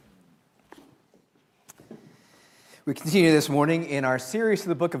We continue this morning in our series of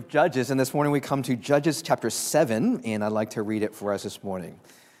the book of Judges, and this morning we come to Judges chapter 7, and I'd like to read it for us this morning.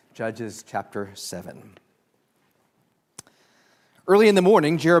 Judges chapter 7. Early in the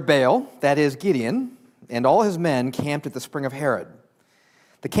morning, Jerubbaal, that is Gideon, and all his men camped at the spring of Harod.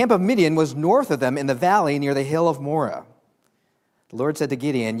 The camp of Midian was north of them in the valley near the hill of Moreh. The Lord said to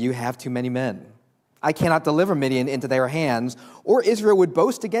Gideon, "You have too many men. I cannot deliver Midian into their hands, or Israel would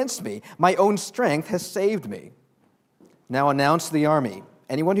boast against me. My own strength has saved me. Now announce to the army,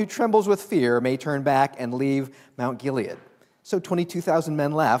 anyone who trembles with fear may turn back and leave Mount Gilead." So 22,000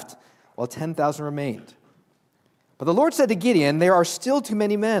 men left, while 10,000 remained. But the Lord said to Gideon, "There are still too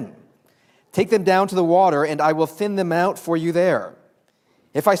many men. Take them down to the water, and I will thin them out for you there.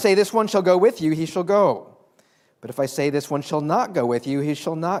 If I say this one shall go with you, he shall go. But if I say this one shall not go with you, he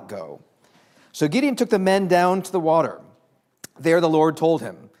shall not go." So Gideon took the men down to the water. There the Lord told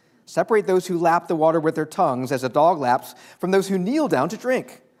him, "Separate those who lap the water with their tongues as a dog laps from those who kneel down to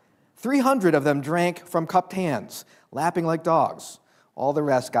drink." 300 of them drank from cupped hands, lapping like dogs. All the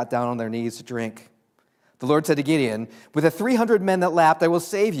rest got down on their knees to drink. The Lord said to Gideon, "With the 300 men that lapped, I will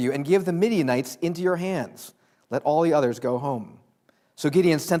save you and give the Midianites into your hands. Let all the others go home." So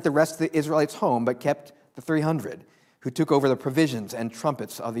Gideon sent the rest of the Israelites home, but kept the 300, who took over the provisions and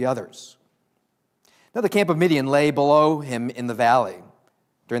trumpets of the others. Now the camp of Midian lay below him in the valley.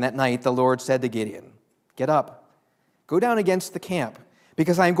 During that night, the Lord said to Gideon, "Get up, go down against the camp,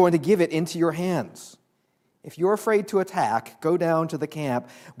 because I am going to give it into your hands. If you're afraid to attack, go down to the camp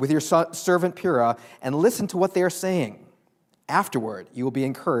with your servant Purah and listen to what they are saying. Afterward, you will be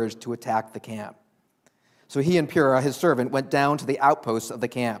encouraged to attack the camp." So he and Purah, his servant, went down to the outposts of the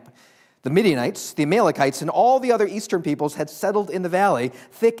camp. The Midianites, the Amalekites, and all the other eastern peoples had settled in the valley,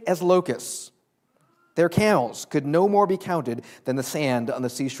 thick as locusts. Their camels could no more be counted than the sand on the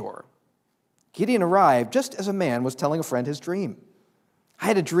seashore. Gideon arrived just as a man was telling a friend his dream. "I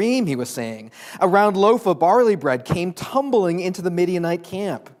had a dream," he was saying. "A round loaf of barley bread came tumbling into the Midianite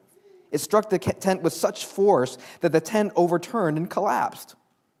camp. It struck the tent with such force that the tent overturned and collapsed."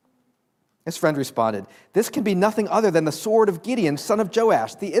 His friend responded, "This can be nothing other than the sword of Gideon, son of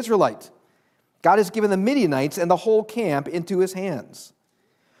Joash, the Israelite. God has given the Midianites and the whole camp into his hands."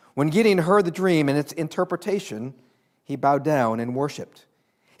 When Gideon heard the dream and its interpretation, he bowed down and worshipped.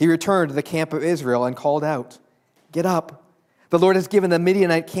 He returned to the camp of Israel and called out, "Get up! The Lord has given the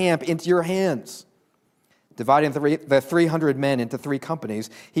Midianite camp into your hands." Dividing the 300 men into 3 companies,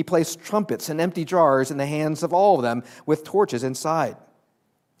 he placed trumpets and empty jars in the hands of all of them with torches inside.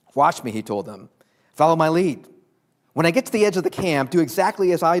 "Watch me," he told them. "Follow my lead. When I get to the edge of the camp, do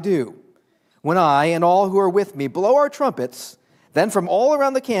exactly as I do. When I and all who are with me blow our trumpets, then from all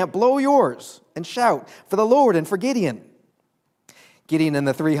around the camp blow yours and shout for the Lord and for Gideon." Gideon and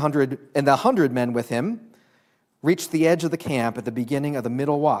the 100 men with him reached the edge of the camp at the beginning of the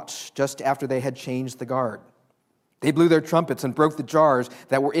middle watch, just after they had changed the guard. They blew their trumpets and broke the jars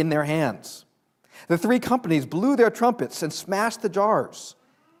that were in their hands. The 3 companies blew their trumpets and smashed the jars,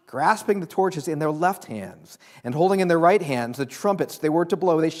 grasping the torches in their left hands and holding in their right hands the trumpets they were to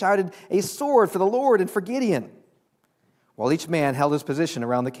blow. They shouted, "A sword for the Lord and for Gideon." While each man held his position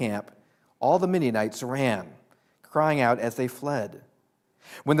around the camp, all the Midianites ran, crying out as they fled.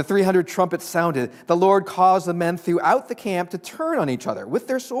 When the 300 trumpets sounded, the Lord caused the men throughout the camp to turn on each other with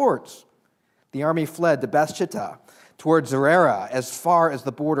their swords. The army fled to Bethshittah, toward Zererah, as far as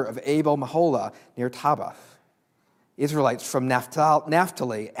the border of Abel-Meholah near Tabbath. Israelites from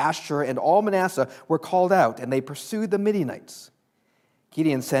Naphtali, Asher, and all Manasseh were called out, and they pursued the Midianites.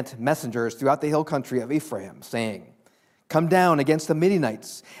 Gideon sent messengers throughout the hill country of Ephraim, saying, "Come down against the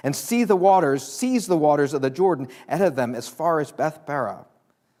Midianites and seize the waters of the Jordan ahead of them as far as Beth-barah."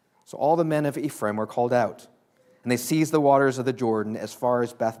 So all the men of Ephraim were called out, and they seized the waters of the Jordan as far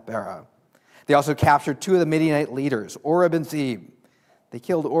as Beth-barah. They also captured 2 of the Midianite leaders, Oreb and Zeb. They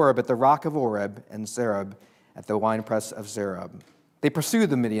killed Oreb at the rock of Oreb and Zereb at the winepress of Zereb. They pursued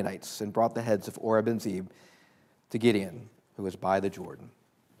the Midianites and brought the heads of Oreb and Zeb to Gideon, who was by the Jordan.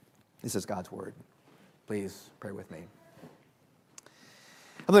 This is God's word. Please pray with me.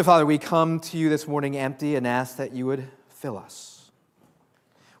 Heavenly Father, we come to you this morning empty and ask that you would fill us.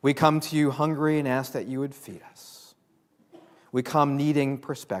 We come to you hungry and ask that you would feed us. We come needing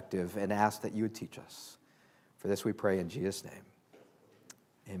perspective and ask that you would teach us. For this we pray in Jesus' name.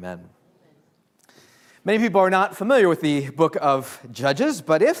 Amen. Many people are not familiar with the book of Judges,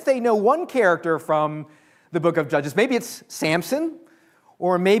 but if they know one character from the book of Judges, maybe it's Samson,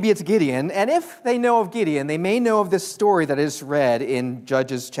 or maybe it's Gideon. And if they know of Gideon, they may know of this story that is read in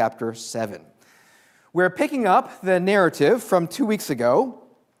Judges chapter 7. We're picking up the narrative from 2 weeks ago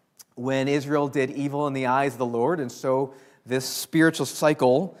when Israel did evil in the eyes of the Lord, and so this spiritual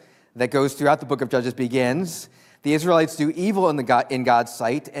cycle that goes throughout the book of Judges begins. The Israelites do evil in God's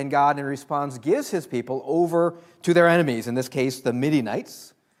sight, and God, in response, gives his people over to their enemies, in this case, the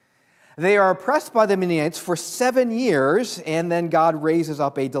Midianites. They are oppressed by the Midianites for 7 years, and then God raises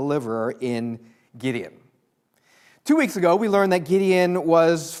up a deliverer in Gideon. 2 weeks ago, we learned that Gideon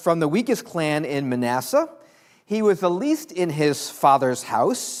was from the weakest clan in Manasseh. He was the least in his father's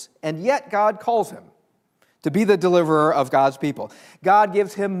house, and yet God calls him to be the deliverer of God's people. God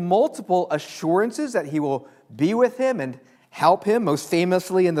gives him multiple assurances that he will be with him and help him, most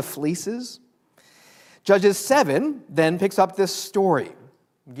famously in the fleeces. Judges 7 then picks up this story.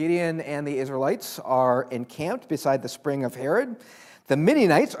 Gideon and the Israelites are encamped beside the spring of Herod. The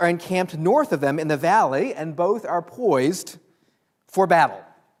Midianites are encamped north of them in the valley, and both are poised for battle.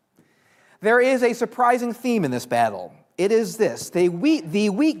 There is a surprising theme in this battle. It is this: the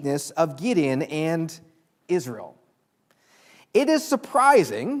weakness of Gideon and Israel. It is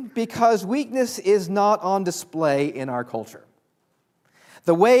surprising because weakness is not on display in our culture.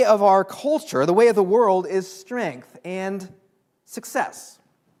 The way of our culture, the way of the world, is strength and success.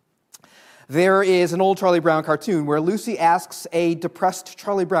 There is an old Charlie Brown cartoon where Lucy asks a depressed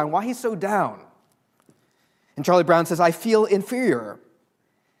Charlie Brown why he's so down. And Charlie Brown says, "I feel inferior."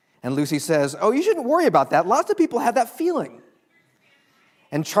 And Lucy says, "Oh, you shouldn't worry about that. Lots of people have that feeling."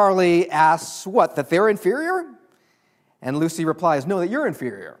 And Charlie asks, "What, that they're inferior?" And Lucy replies, "No, that you're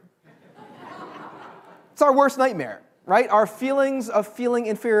inferior." It's our worst nightmare, right? Our feelings of feeling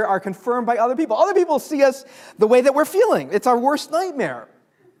inferior are confirmed by other people. Other people see us the way that we're feeling. It's our worst nightmare.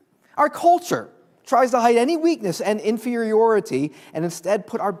 Our culture tries to hide any weakness and inferiority and instead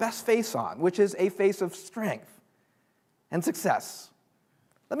put our best face on, which is a face of strength and success.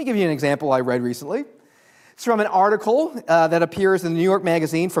 Let me give you an example I read recently. It's from an article that appears in the New York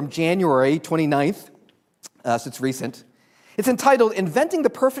Magazine from January 29th, so it's recent. It's entitled, "Inventing the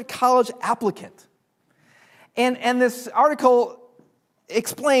Perfect College Applicant." And this article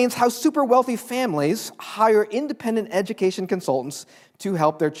explains how super wealthy families hire independent education consultants to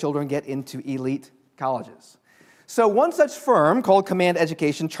help their children get into elite colleges. So one such firm, called Command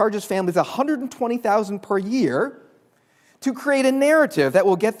Education, charges families $120,000 per year to create a narrative that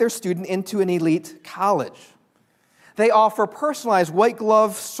will get their student into an elite college. They offer personalized white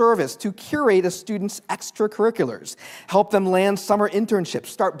glove service to curate a student's extracurriculars, help them land summer internships,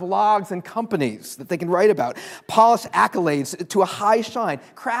 start blogs and companies that they can write about, polish accolades to a high shine,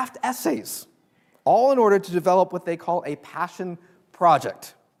 craft essays, all in order to develop what they call a passion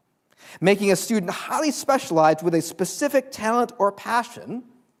project, making a student highly specialized with a specific talent or passion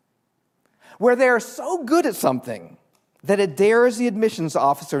where they are so good at something that it dares the admissions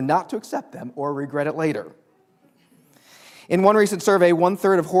officer not to accept them or regret it later. In one recent survey,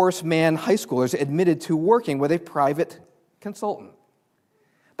 1/3 of Horace Mann high schoolers admitted to working with a private consultant.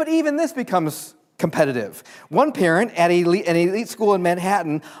 But even this becomes competitive. One parent at an elite school in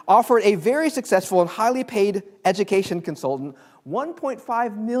Manhattan offered a very successful and highly paid education consultant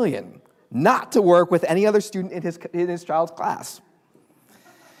 $1.5 million not to work with any other student in his child's class.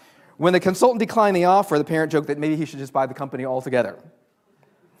 When the consultant declined the offer, the parent joked that maybe he should just buy the company altogether.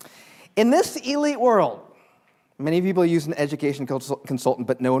 In this elite world, many people use an education consultant,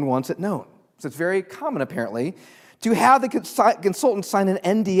 but no one wants it known. So it's very common, apparently, to have the consultant sign an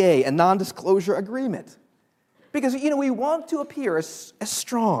NDA, a non-disclosure agreement. Because, we want to appear as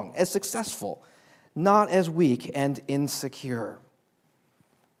strong, as successful, not as weak and insecure.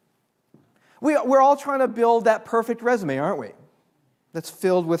 We're all trying to build that perfect resume, aren't we? That's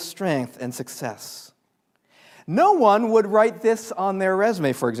filled with strength and success. No one would write this on their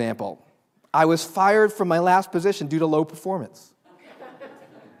resume, for example. "I was fired from my last position due to low performance."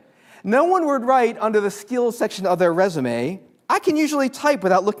 No one would write under the skills section of their resume, "I can usually type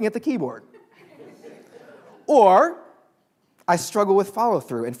without looking at the keyboard." Or, "I struggle with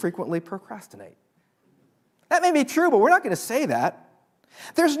follow-through and frequently procrastinate." That may be true, but we're not going to say that.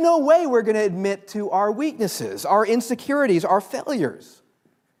 There's no way we're going to admit to our weaknesses, our insecurities, our failures,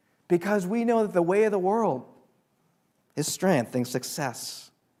 because we know that the way of the world is strength and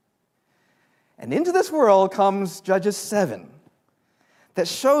success. And into this world comes Judges 7 that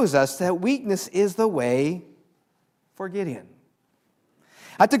shows us that weakness is the way for Gideon.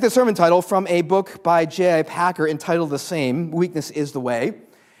 I took the sermon title from a book by J.I. Packer entitled the same, "Weakness is the Way."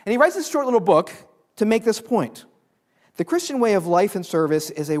 And he writes this short little book to make this point. The Christian way of life and service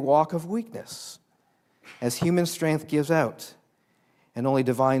is a walk of weakness, as human strength gives out, and only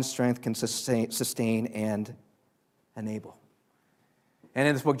divine strength can sustain and enable. And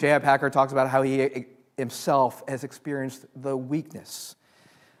in this book, J.I. Packer talks about how he himself has experienced the weakness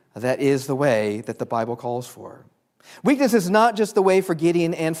that is the way that the Bible calls for. Weakness is not just the way for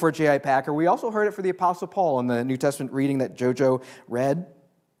Gideon and for J.I. Packer. We also heard it for the Apostle Paul in the New Testament reading that Jojo read.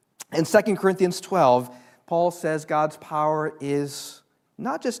 In 2 Corinthians 12, Paul says God's power is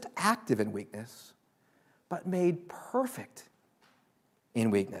not just active in weakness, but made perfect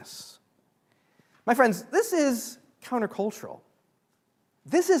in weakness. My friends, this is countercultural.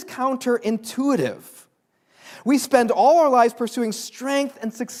 This is counterintuitive. We spend all our lives pursuing strength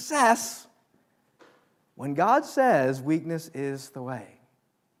and success when God says weakness is the way.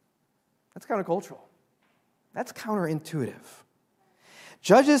 That's countercultural. That's counterintuitive.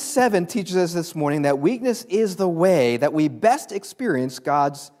 Judges 7 teaches us this morning that weakness is the way that we best experience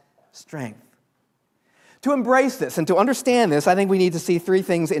God's strength. To embrace this and to understand this, I think we need to see three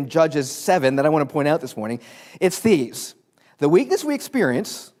things in Judges 7 that I want to point out this morning. It's these: the weakness we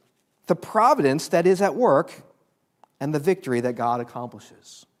experience, the providence that is at work, and the victory that God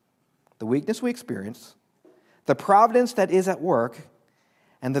accomplishes. The weakness we experience, the providence that is at work,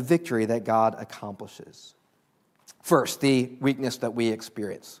 and the victory that God accomplishes. First, the weakness that we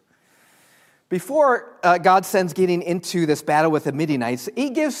experience. Before God sends Gideon into this battle with the Midianites, he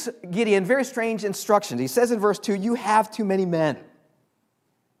gives Gideon very strange instructions. He says in verse 2, "You have too many men,"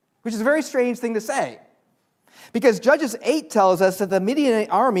 which is a very strange thing to say. Because Judges 8 tells us that the Midianite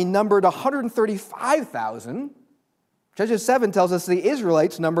army numbered 135,000. Judges 7 tells us the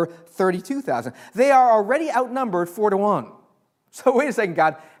Israelites number 32,000. They are already outnumbered 4-1. So wait a second,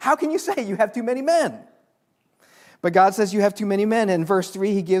 God, how can you say you have too many men? But God says you have too many men. In verse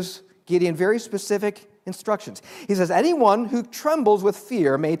 3, he gives Gideon very specific instructions. He says, anyone who trembles with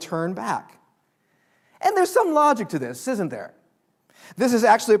fear may turn back. And there's some logic to this, isn't there? This is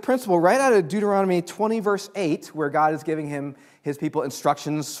actually a principle right out of Deuteronomy 20, verse 8, where God is giving his people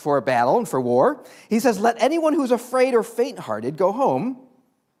instructions for a battle and for war. He says, let anyone who's afraid or faint-hearted go home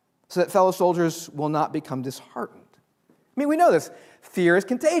so that fellow soldiers will not become disheartened. I mean, we know this. Fear is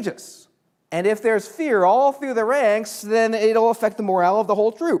contagious. And if there's fear all through the ranks, then it'll affect the morale of the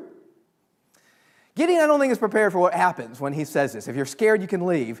whole troop. Gideon, I don't think, is prepared for what happens when he says this. If you're scared, you can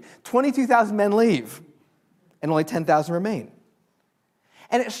leave. 22,000 men leave, and only 10,000 remain.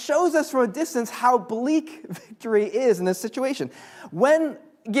 And it shows us from a distance how bleak victory is in this situation. When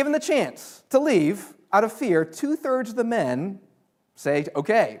given the chance to leave out of fear, 2/3 of the men say,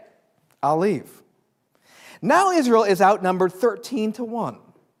 okay, I'll leave. Now Israel is outnumbered 13-1.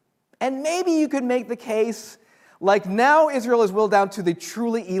 And maybe you could make the case like now Israel is whittled down to the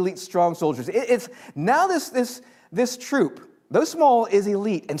truly elite strong soldiers. It's now this troop, though small, is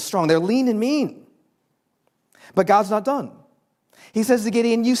elite and strong. They're lean and mean. But God's not done. He says to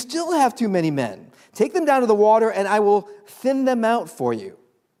Gideon, you still have too many men. Take them down to the water and I will thin them out for you.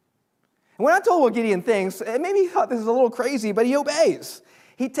 And we're not told what Gideon thinks. Maybe he thought this is a little crazy, but he obeys.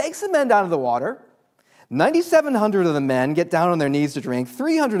 He takes the men down to the water. 9,700 of the men get down on their knees to drink.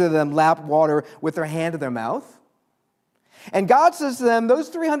 300 of them lap water with their hand to their mouth. And God says to them, those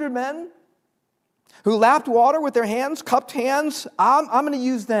 300 men who lapped water with their hands, cupped hands, I'm going to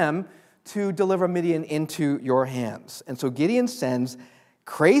use them to deliver Midian into your hands. And so Gideon sends,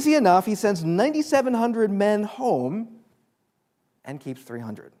 crazy enough, he sends 9,700 men home and keeps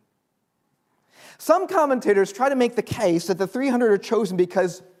 300. Some commentators try to make the case that the 300 are chosen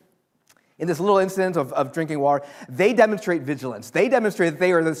because in this little incident of drinking water, they demonstrate vigilance. They demonstrate that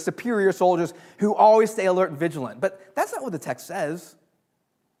they are the superior soldiers who always stay alert and vigilant. But that's not what the text says.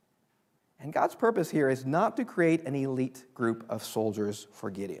 And God's purpose here is not to create an elite group of soldiers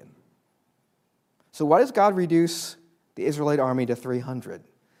for Gideon. So why does God reduce the Israelite army to 300?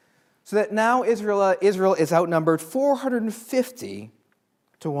 So that now Israel is outnumbered 450-1.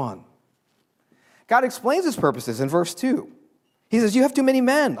 God explains his purposes in verse 2. He says, you have too many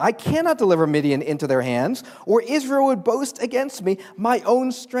men. I cannot deliver Midian into their hands, or Israel would boast against me. My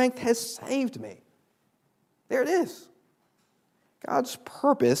own strength has saved me. There it is. God's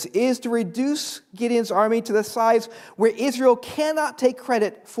purpose is to reduce Gideon's army to the size where Israel cannot take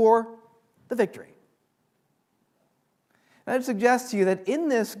credit for the victory. And I'd suggest to you that in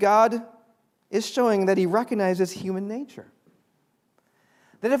this, God is showing that he recognizes human nature.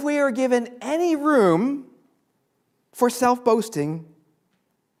 That if we are given any room for self-boasting,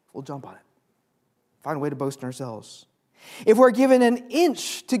 we'll jump on it. Find a way to boast in ourselves. If we're given an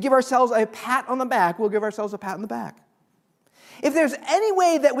inch to give ourselves a pat on the back, we'll give ourselves a pat on the back. If there's any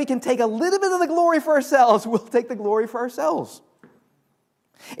way that we can take a little bit of the glory for ourselves, we'll take the glory for ourselves.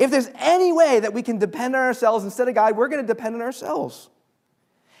 If there's any way that we can depend on ourselves instead of God, we're going to depend on ourselves.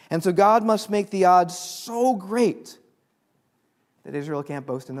 And so God must make the odds so great that Israel can't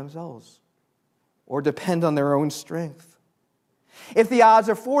boast in themselves or depend on their own strength. If the odds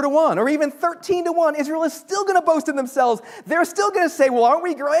are 4-1 or even 13-1, Israel is still going to boast in themselves. They're still going to say, well, aren't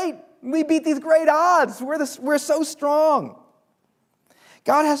we great? We beat these great odds. We're so strong.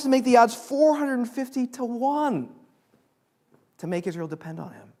 God has to make the odds 450-1 to make Israel depend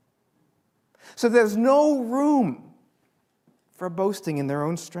on him. So there's no room for boasting in their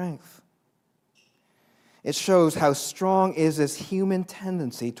own strength. It shows how strong is this human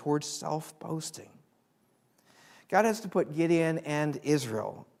tendency towards self-boasting. God has to put Gideon and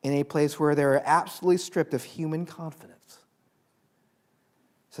Israel in a place where they're absolutely stripped of human confidence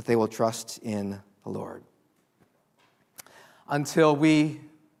so that they will trust in the Lord. Until we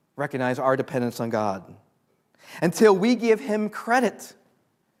recognize our dependence on God, until we give him credit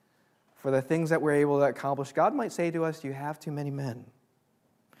for the things that we're able to accomplish, God might say to us, you have too many men.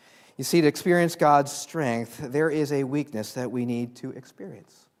 You see, to experience God's strength, there is a weakness that we need to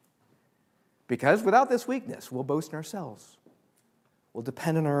experience. Because without this weakness, we'll boast in ourselves. We'll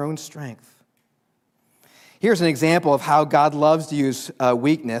depend on our own strength. Here's an example of how God loves to use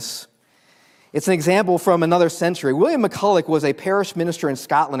weakness. It's an example from another century. William McCulloch was a parish minister in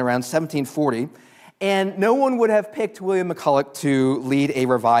Scotland around 1740, and no one would have picked William McCulloch to lead a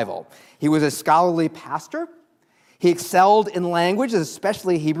revival. He was a scholarly pastor. He excelled in languages,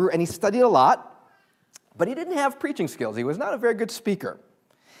 especially Hebrew, and he studied a lot, but he didn't have preaching skills. He was not a very good speaker.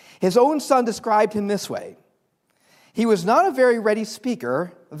 His own son described him this way: he was not a very ready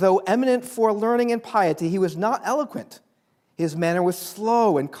speaker, though eminent for learning and piety. He was not eloquent. His manner was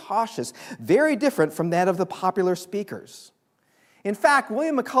slow and cautious, very different from that of the popular speakers. In fact,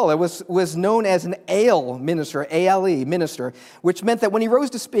 William McCulloch was known as an ale minister, A-L-E minister, which meant that when he rose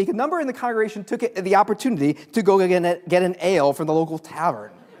to speak, a number in the congregation took the opportunity to go get an ale from the local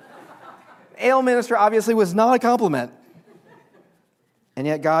tavern. Ale minister obviously was not a compliment. And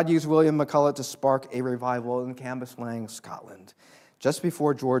yet God used William McCulloch to spark a revival in Cambuslang, Scotland, just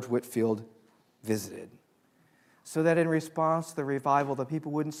before George Whitefield visited. So that in response to the revival, the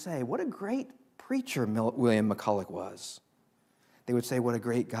people wouldn't say, what a great preacher William McCulloch was. They would say, what a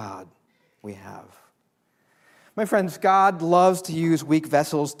great God we have. My friends, God loves to use weak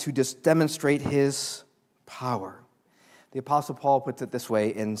vessels to just demonstrate his power. The Apostle Paul puts it this way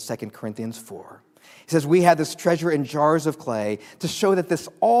in 2 Corinthians 4. He says, we have this treasure in jars of clay to show that this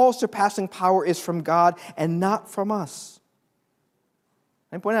all-surpassing power is from God and not from us.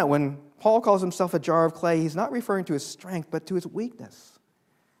 I point out, when Paul calls himself a jar of clay, he's not referring to his strength, but to his weakness.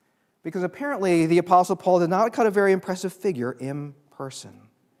 Because apparently the Apostle Paul did not cut a very impressive figure in person.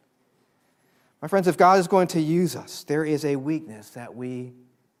 My friends, if God is going to use us, there is a weakness that we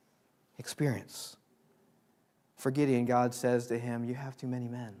experience. For Gideon, God says to him, you have too many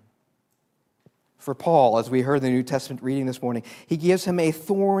men. For Paul, as we heard in the New Testament reading this morning, he gives him a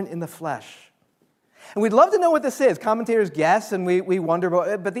thorn in the flesh. And we'd love to know what this is. Commentators guess, and we wonder about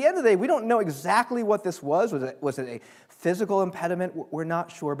it. But at the end of the day, we don't know exactly what this was. Was it a physical impediment? We're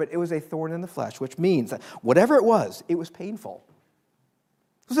not sure, but it was a thorn in the flesh, which means that whatever it was painful.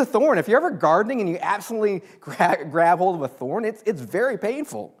 It was a thorn. If you're ever gardening and you absolutely grab hold of a thorn, it's very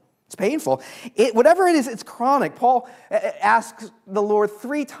painful. It's painful. Whatever it is, it's chronic. Paul asks the Lord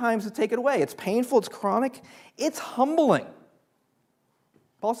 3 times to take it away. It's painful, it's chronic, it's humbling.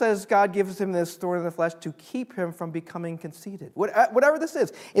 Paul says God gives him this thorn in the flesh to keep him from becoming conceited. Whatever this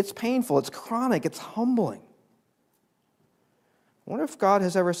is, it's painful, it's chronic, it's humbling. I wonder if God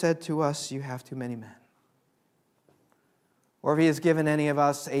has ever said to us, you have too many men. Or if he has given any of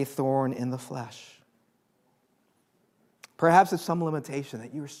us a thorn in the flesh. Perhaps it's some limitation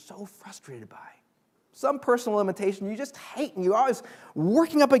that you're so frustrated by. Some personal limitation you just hate, and you're always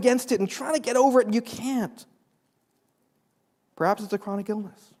working up against it and trying to get over it, and you can't. Perhaps it's a chronic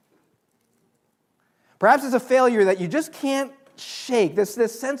illness. Perhaps it's a failure that you just can't shake. This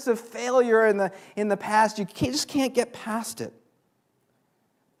sense of failure in the past, you just can't get past it.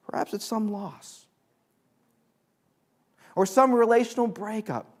 Perhaps it's some loss. Or some relational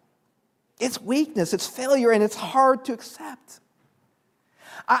breakup. It's weakness, it's failure, and it's hard to accept.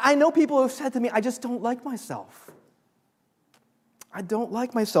 I know people who have said to me, I just don't like myself. I don't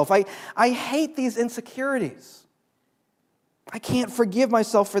like myself. I hate these insecurities. I can't forgive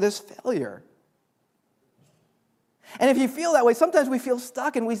myself for this failure. And if you feel that way, sometimes we feel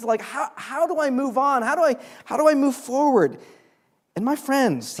stuck and we're like, how do I move on? How do I move forward? And my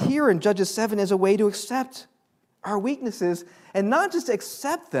friends, here in Judges 7 is a way to accept our weaknesses and not just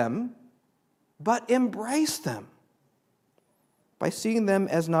accept them, but embrace them by seeing them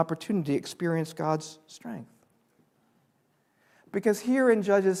as an opportunity to experience God's strength. Because here in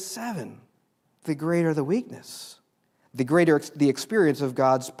Judges 7, the greater the weakness, the greater the experience of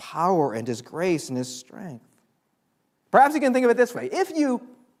God's power and his grace and his strength. Perhaps you can think of it this way. If you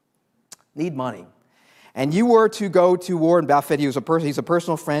need money, and you were to go to Warren Buffett, he's a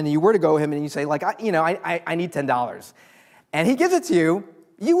personal friend, and you were to go to him and you say, like, I need $10. And he gives it to you,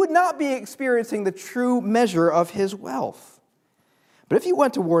 you would not be experiencing the true measure of his wealth. But if you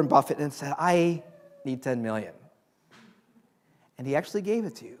went to Warren Buffett and said, I need 10 million, and he actually gave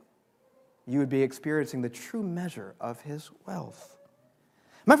it to you, you would be experiencing the true measure of his wealth.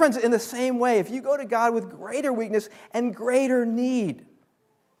 My friends, in the same way, if you go to God with greater weakness and greater need,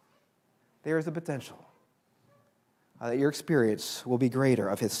 there is the potential that your experience will be greater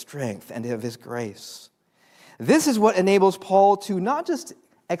of his strength and of his grace. This is what enables Paul to not just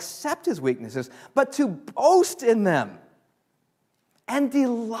accept his weaknesses, but to boast in them and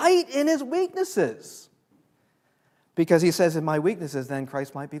delight in his weaknesses. Because he says, in my weaknesses, then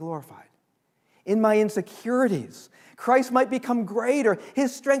Christ might be glorified. In my insecurities, Christ might become greater.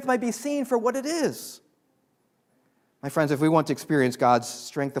 His strength might be seen for what it is. My friends, if we want to experience God's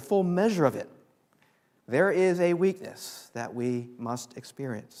strength, the full measure of it, there is a weakness that we must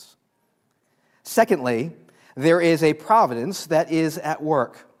experience. Secondly, there is a providence that is at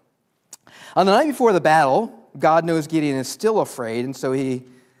work. On the night before the battle, God knows Gideon is still afraid, and so he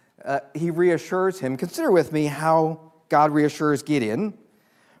reassures him. Consider with me how God reassures Gideon.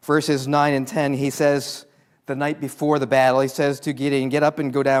 Verses 9 and 10, he says, the night before the battle, he says to Gideon, get up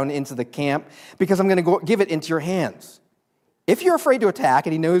and go down into the camp, because I'm going to give it into your hands. If you're afraid to attack,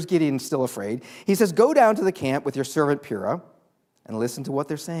 and he knows Gideon's still afraid, he says, go down to the camp with your servant Purah and listen to what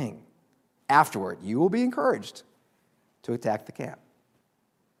they're saying. Afterward, you will be encouraged to attack the camp.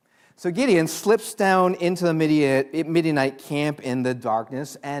 So Gideon slips down into the Midianite camp in the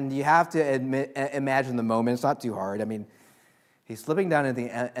darkness, and you have to imagine the moment. It's not too hard. I mean, he's slipping down into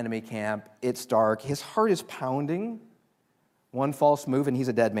the enemy camp. It's dark. His heart is pounding. One false move, and he's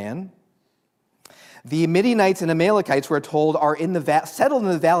a dead man. The Midianites and Amalekites, we're told, are settled in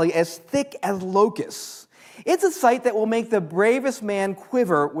the valley as thick as locusts. It's a sight that will make the bravest man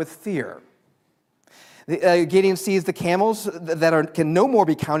quiver with fear. Gideon sees the camels that can no more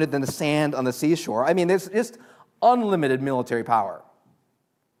be counted than the sand on the seashore. I mean, there's just unlimited military power.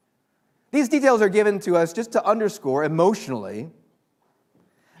 These details are given to us just to underscore emotionally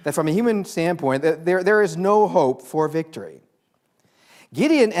that from a human standpoint, there is no hope for victory.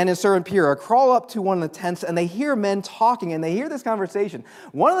 Gideon and his servant Purah crawl up to one of the tents, and they hear men talking, and they hear this conversation.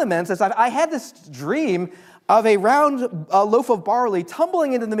 One of the men says, I had this dream of a round loaf of barley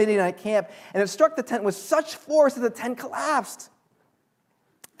tumbling into the Midianite camp, and it struck the tent with such force that the tent collapsed.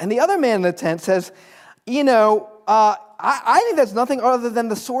 And the other man in the tent says, I think that's nothing other than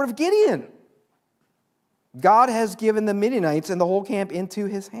the sword of Gideon. God has given the Midianites and the whole camp into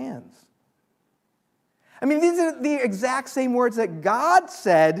his hands. I mean, these are the exact same words that God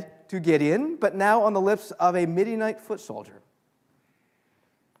said to Gideon, but now on the lips of a Midianite foot soldier.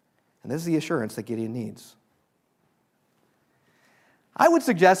 And this is the assurance that Gideon needs. I would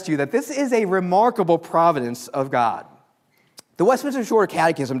suggest to you that this is a remarkable providence of God. The Westminster Shorter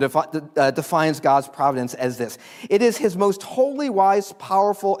Catechism defines God's providence as this. It is his most holy, wise,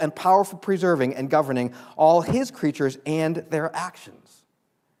 powerful preserving and governing all his creatures and their actions.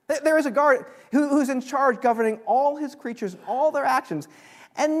 There is a God who's in charge governing all his creatures, all their actions.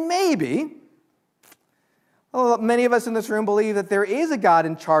 And maybe, many of us in this room believe that there is a God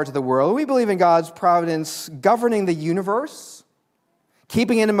in charge of the world. We believe in God's providence governing the universe,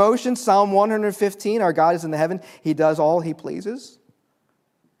 keeping in motion. Psalm 115, our God is in the heaven. He does all he pleases.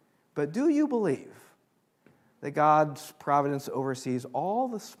 But do you believe that God's providence oversees all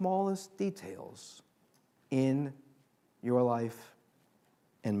the smallest details in your life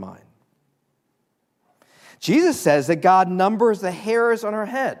and mine? Jesus says that God numbers the hairs on our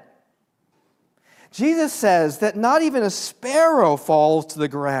head. Jesus says that not even a sparrow falls to the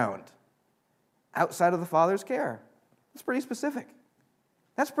ground outside of the Father's care. That's pretty specific.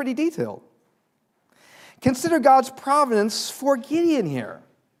 That's pretty detailed. Consider God's providence for Gideon here.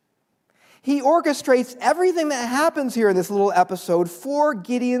 He orchestrates everything that happens here in this little episode for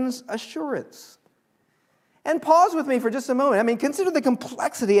Gideon's assurance. And pause with me for just a moment. I mean, consider the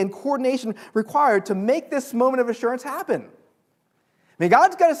complexity and coordination required to make this moment of assurance happen. I mean,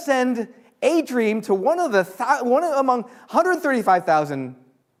 God's got to send a dream to one among 135,000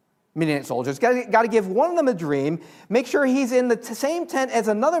 Midianite soldiers. Got to give one of them a dream. Make sure he's in the same tent as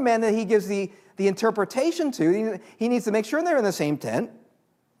another man that he gives the interpretation to. He needs to make sure they're in the same tent.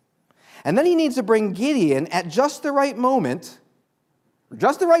 And then he needs to bring Gideon at just the right moment,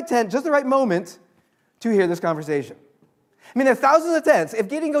 just the right tent, just the right moment, to hear this conversation. I mean, there are thousands of tents. If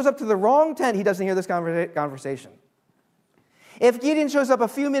Gideon goes up to the wrong tent, he doesn't hear this conversation. If Gideon shows up a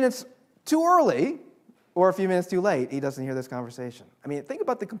few minutes too early, or a few minutes too late, he doesn't hear this conversation. I mean, think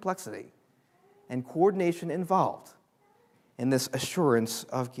about the complexity and coordination involved in this assurance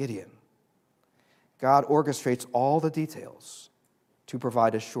of Gideon. God orchestrates all the details to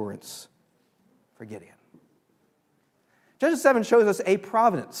provide assurance for Gideon. Judges 7 shows us a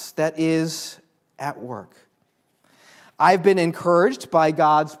providence that is at work. I've been encouraged by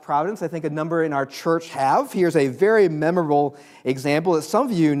God's providence. I think a number in our church have. Here's a very memorable example that some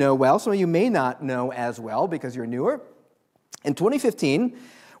of you know well. Some of you may not know as well because you're newer. In 2015,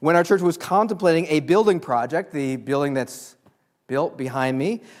 when our church was contemplating a building project, the building that's built behind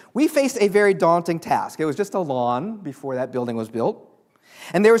me, we faced a very daunting task. It was just a lawn before that building was built.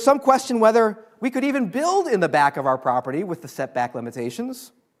 And there was some question whether we could even build in the back of our property with the setback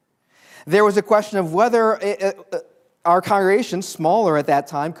limitations. There was a question of whether our congregation, smaller at that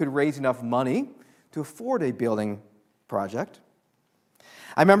time, could raise enough money to afford a building project.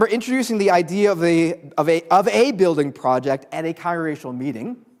 I remember introducing the idea of a building project at a congregational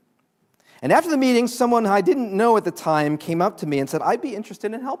meeting. And after the meeting, someone I didn't know at the time came up to me and said, I'd be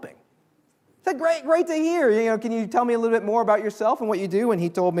interested in helping. I said, great to hear. Can you tell me a little bit more about yourself and what you do? And he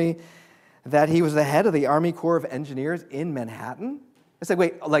told me that he was the head of the Army Corps of Engineers in Manhattan. I said,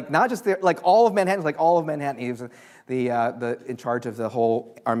 wait, like not just there, like all of Manhattan, like all of Manhattan. He was the in charge of the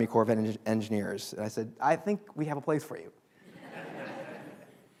whole Army Corps of Engineers. And I said, I think we have a place for you.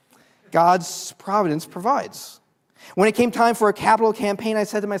 God's providence provides. When it came time for a capital campaign, I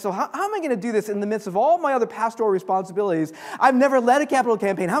said to myself, how am I going to do this in the midst of all my other pastoral responsibilities? I've never led a capital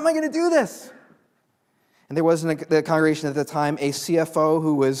campaign. How am I going to do this? And there was in the congregation at the time a CFO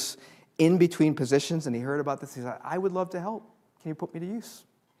who was in between positions, and he heard about this. He said, I would love to help. Can you put me to use?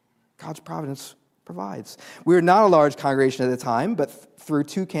 God's providence provides. We were not a large congregation at the time, but through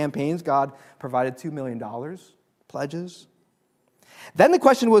 2 campaigns, God provided $2 million, pledges. Then the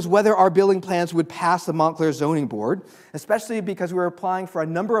question was whether our building plans would pass the Montclair Zoning Board, especially because we were applying for a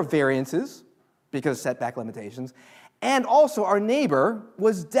number of variances because of setback limitations, and also our neighbor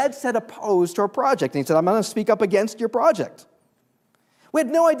was dead set opposed to our project. And he said, I'm going to speak up against your project. We had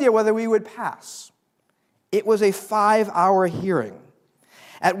no idea whether we would pass. It was a 5-hour hearing.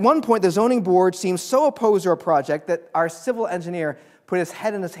 At one point, the zoning board seemed so opposed to our project that our civil engineer put his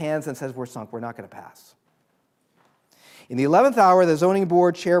head in his hands and says, we're sunk, we're not going to pass. In the 11th hour, the zoning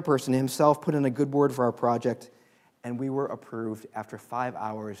board chairperson himself put in a good word for our project, and we were approved after 5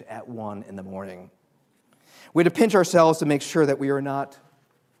 hours at 1 in the morning. We had to pinch ourselves to make sure that we are not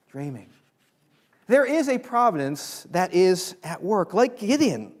dreaming. There is a providence that is at work, like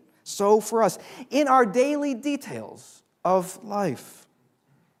Gideon, so for us, in our daily details of life.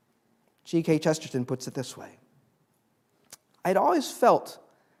 G.K. Chesterton puts it this way. I'd always felt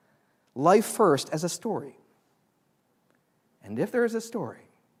life first as a story. And if there is a story,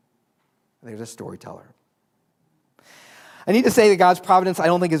 there's a storyteller. I need to say that God's providence, I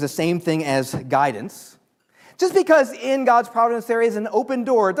don't think, is the same thing as guidance. Just because in God's providence there is an open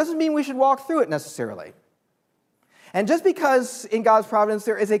door, doesn't mean we should walk through it necessarily. And just because in God's providence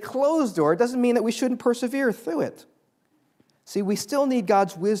there is a closed door, doesn't mean that we shouldn't persevere through it. See, we still need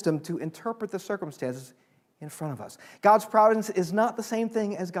God's wisdom to interpret the circumstances in front of us. God's providence is not the same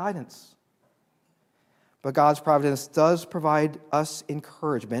thing as guidance. But God's providence does provide us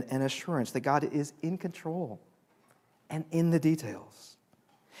encouragement and assurance that God is in control and in the details.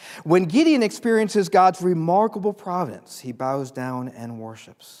 When Gideon experiences God's remarkable providence, he bows down and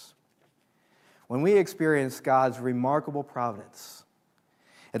worships. When we experience God's remarkable providence,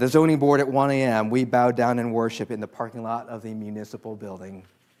 at the zoning board at 1 a.m., we bow down and worship in the parking lot of the municipal building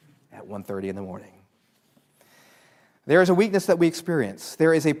at 1:30 in the morning. There is a weakness that we experience.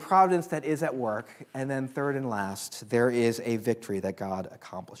 There is a providence that is at work. And then third and last, there is a victory that God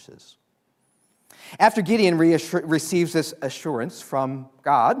accomplishes. After Gideon receives this assurance from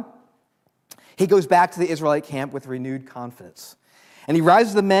God, he goes back to the Israelite camp with renewed confidence. And he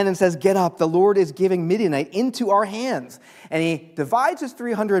rises the men and says, get up, the Lord is giving Midianite into our hands. And he divides his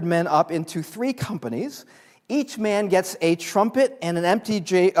 300 men up into 3 companies. Each man gets a trumpet and an empty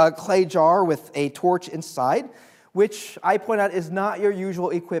clay jar with a torch inside, which I point out is not your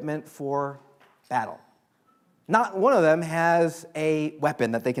usual equipment for battle. Not one of them has a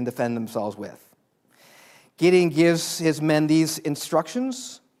weapon that they can defend themselves with. Gideon gives his men these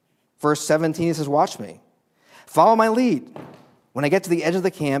instructions. Verse 17, he says, watch me. Follow my lead. When I get to the edge of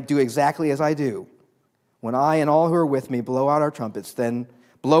the camp, do exactly as I do. When I and all who are with me blow our trumpets, then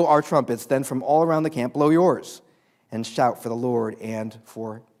from all around the camp blow yours, and shout for the Lord and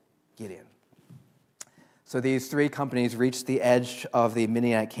for Gideon. So these 3 companies reached the edge of the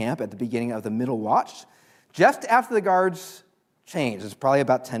Midianite camp at the beginning of the middle watch, just after the guards changed. It's probably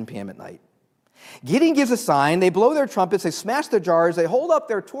about 10 p.m. at night. Gideon gives a sign. They blow their trumpets. They smash their jars. They hold up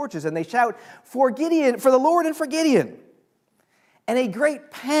their torches, and they shout, for Gideon, for the Lord and for Gideon. And a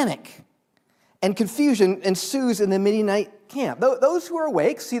great panic and confusion ensues in the Midianite camp. Those who are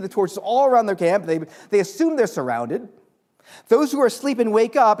awake see the torches all around their camp. They assume they're surrounded. Those who are asleep and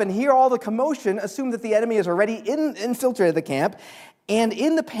wake up and hear all the commotion assume that the enemy is already infiltrated the camp. And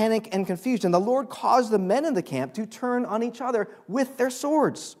in the panic and confusion, the Lord caused the men in the camp to turn on each other with their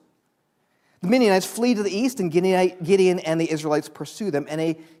swords. The Midianites flee to the east, and Gideon and the Israelites pursue them, and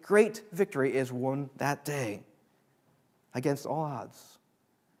a great victory is won that day against all odds.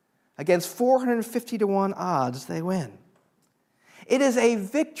 Against 450 to 1 odds, they win. It is a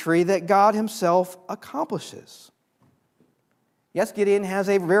victory that God himself accomplishes. Yes, Gideon has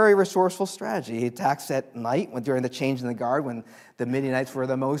a very resourceful strategy. He attacks at night during the change in the guard when the Midianites were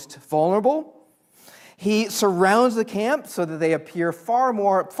the most vulnerable. He surrounds the camp so that they appear far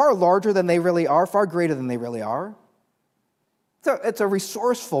larger than they really are, far greater than they really are. So it's a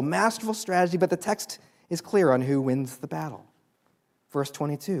resourceful, masterful strategy, but the text is clear on who wins the battle. Verse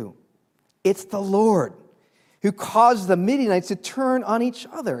 22, it's the Lord who caused the Midianites to turn on each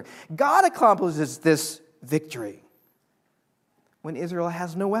other. God accomplishes this victory when Israel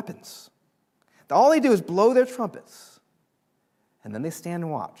has no weapons. All they do is blow their trumpets, and then they stand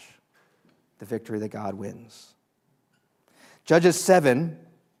and watch the victory that God wins. Judges 7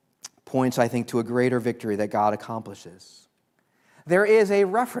 points, I think, to a greater victory that God accomplishes. There is a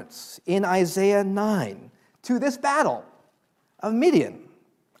reference in Isaiah 9 to this battle of Midian.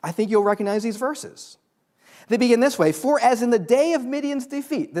 I think you'll recognize these verses. They begin this way, for as in the day of Midian's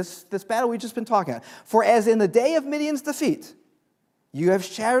defeat, this battle we've just been talking about, for as in the day of Midian's defeat, you have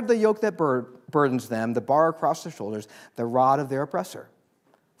shattered the yoke that burdens them, the bar across their shoulders, the rod of their oppressor.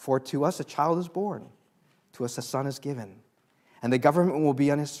 For to us a child is born, to us a son is given, and the government will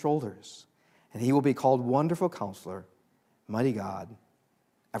be on his shoulders, and he will be called Wonderful Counselor, Mighty God,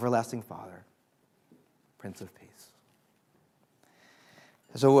 Everlasting Father, Prince of Peace.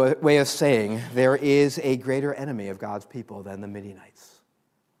 As a way of saying, there is a greater enemy of God's people than the Midianites.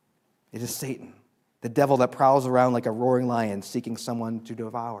 It is Satan, the devil that prowls around like a roaring lion seeking someone to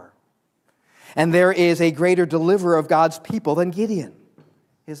devour. And there is a greater deliverer of God's people than Gideon.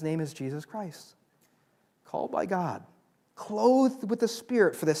 His name is Jesus Christ, called by God, clothed with the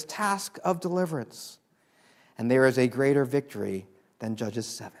Spirit for this task of deliverance. And there is a greater victory than Judges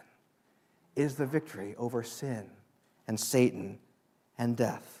 7. It is the victory over sin and Satan and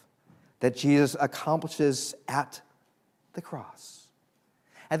death that Jesus accomplishes at the cross.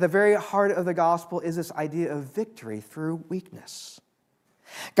 At the very heart of the gospel is this idea of victory through weakness.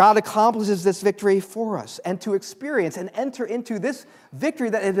 God accomplishes this victory for us, and to experience and enter into this victory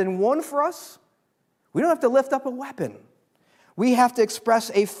that has been won for us, we don't have to lift up a weapon. We have to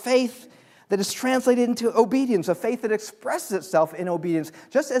express a faith that is translated into obedience, a faith that expresses itself in obedience,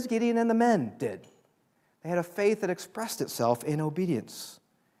 just as Gideon and the men did. They had a faith that expressed itself in obedience.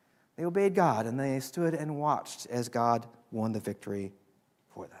 They obeyed God, and they stood and watched as God won the victory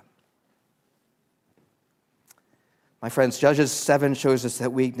for them. My friends, Judges 7 shows us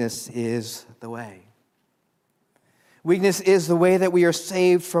that weakness is the way. Weakness is the way that we are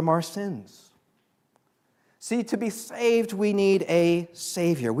saved from our sins. See, to be saved, we need a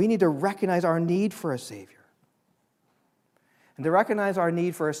Savior. We need to recognize our need for a Savior. And to recognize our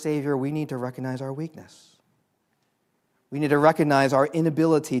need for a Savior, we need to recognize our weakness. We need to recognize our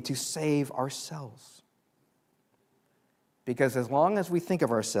inability to save ourselves. Because as long as we think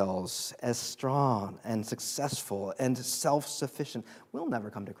of ourselves as strong and successful and self-sufficient, we'll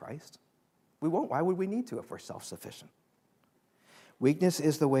never come to Christ. We won't. Why would we need to if we're self-sufficient? Weakness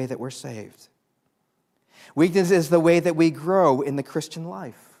is the way that we're saved. Weakness is the way that we grow in the Christian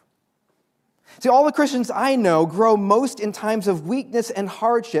life. See, all the Christians I know grow most in times of weakness and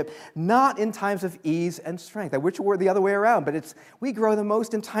hardship, not in times of ease and strength. I wish it were the other way around, but we grow the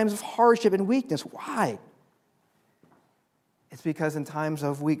most in times of hardship and weakness. Why? It's because in times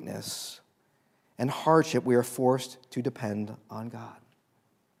of weakness and hardship, we are forced to depend on God.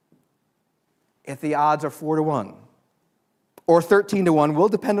 If the odds are 4 to 1 or 13 to 1, we'll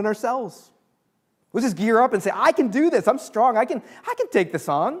depend on ourselves. We'll just gear up and say, I can do this. I'm strong. I can take this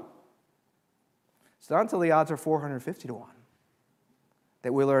on. It's not until the odds are 450 to 1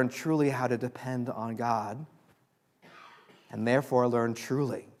 that we learn truly how to depend on God, and therefore learn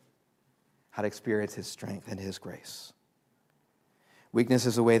truly how to experience His strength and His grace. Weakness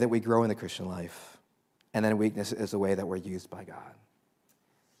is the way that we grow in the Christian life, and then weakness is the way that we're used by God.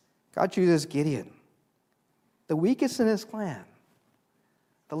 God chooses Gideon, the weakest in his clan,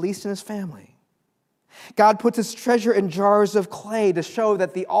 the least in his family, God puts his treasure in jars of clay to show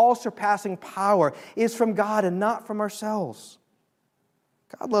that the all-surpassing power is from God and not from ourselves.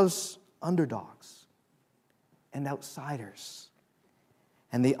 God loves underdogs and outsiders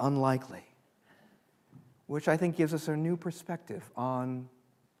and the unlikely, which I think gives us a new perspective on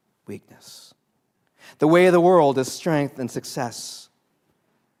weakness. The way of the world is strength and success.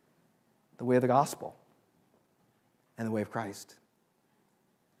 The way of the gospel and the way of Christ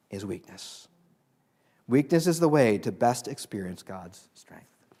is weakness. Weakness is the way to best experience God's strength.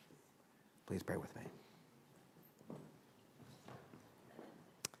 Please pray with me.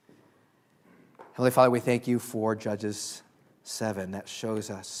 Heavenly Father, we thank you for Judges 7 that shows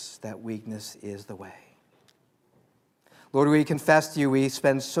us that weakness is the way. Lord, we confess to you, we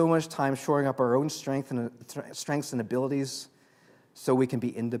spend so much time shoring up our own strengths and abilities so we can be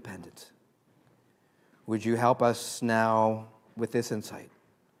independent. Would you help us now with this insight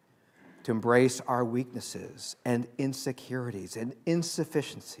to embrace our weaknesses and insecurities and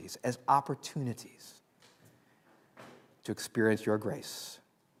insufficiencies as opportunities to experience your grace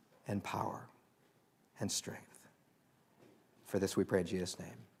and power and strength. For this we pray in Jesus' name.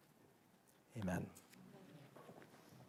 Amen.